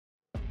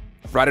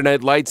Friday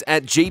Night Lights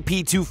at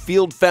JP2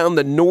 Field found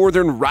the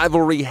Northern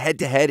rivalry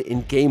head-to-head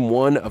in Game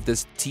 1 of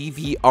this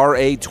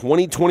TVRA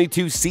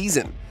 2022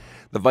 season.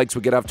 The Vikes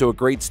would get off to a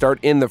great start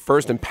in the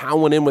first and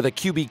pound one in with a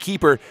QB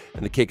keeper,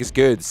 and the kick is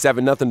good,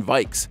 7-0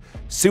 Vikes.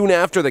 Soon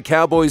after, the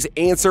Cowboys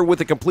answer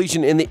with a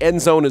completion in the end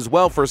zone as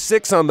well for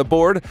 6 on the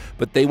board,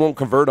 but they won't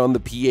convert on the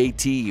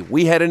PAT.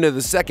 We head into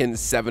the second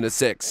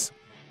 7-6.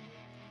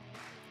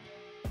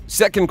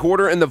 Second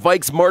quarter, and the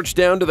Vikes march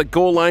down to the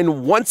goal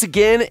line once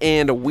again,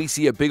 and we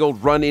see a big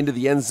old run into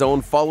the end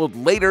zone, followed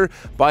later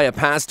by a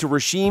pass to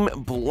Rasheem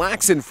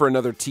Blackson for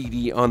another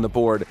TD on the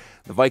board.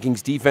 The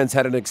Vikings defense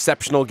had an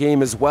exceptional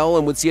game as well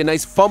and would see a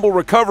nice fumble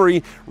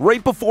recovery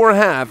right before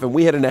half, and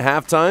we head into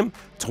halftime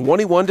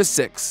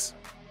 21-6.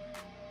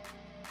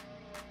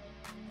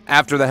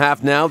 After the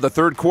half now, the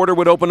third quarter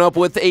would open up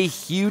with a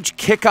huge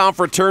kickoff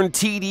return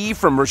TD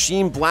from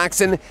Rasheem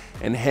Blackson,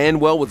 and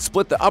Hanwell would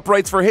split the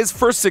uprights for his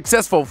first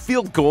successful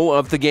field goal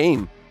of the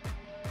game.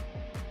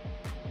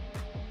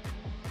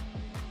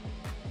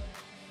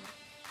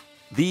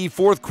 The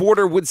fourth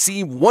quarter would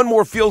see one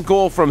more field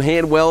goal from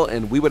Hanwell,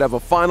 and we would have a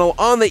final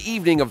on the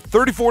evening of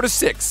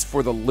 34-6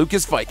 for the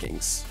Lucas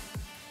Vikings.